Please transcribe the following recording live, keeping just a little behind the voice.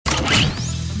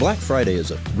Black Friday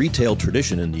is a retail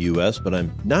tradition in the U.S., but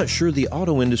I'm not sure the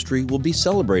auto industry will be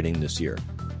celebrating this year.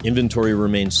 Inventory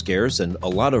remains scarce, and a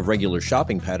lot of regular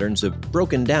shopping patterns have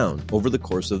broken down over the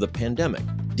course of the pandemic.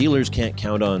 Dealers can't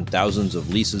count on thousands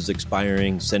of leases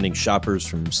expiring, sending shoppers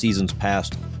from seasons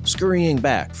past scurrying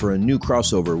back for a new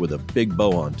crossover with a big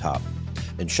bow on top.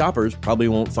 And shoppers probably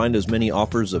won't find as many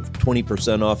offers of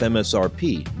 20% off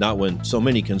MSRP, not when so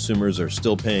many consumers are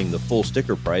still paying the full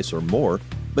sticker price or more.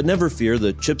 But never fear,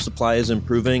 the chip supply is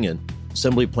improving and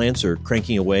assembly plants are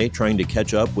cranking away, trying to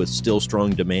catch up with still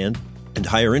strong demand. And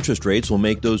higher interest rates will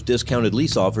make those discounted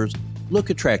lease offers look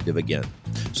attractive again.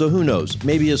 So who knows,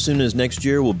 maybe as soon as next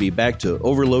year we'll be back to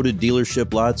overloaded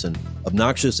dealership lots and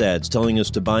obnoxious ads telling us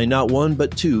to buy not one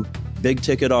but two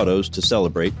big-ticket autos to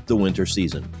celebrate the winter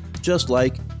season, just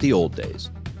like the old days.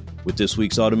 With this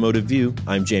week's Automotive View,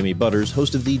 I'm Jamie Butters,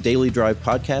 host of the Daily Drive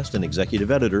podcast and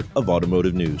executive editor of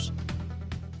Automotive News.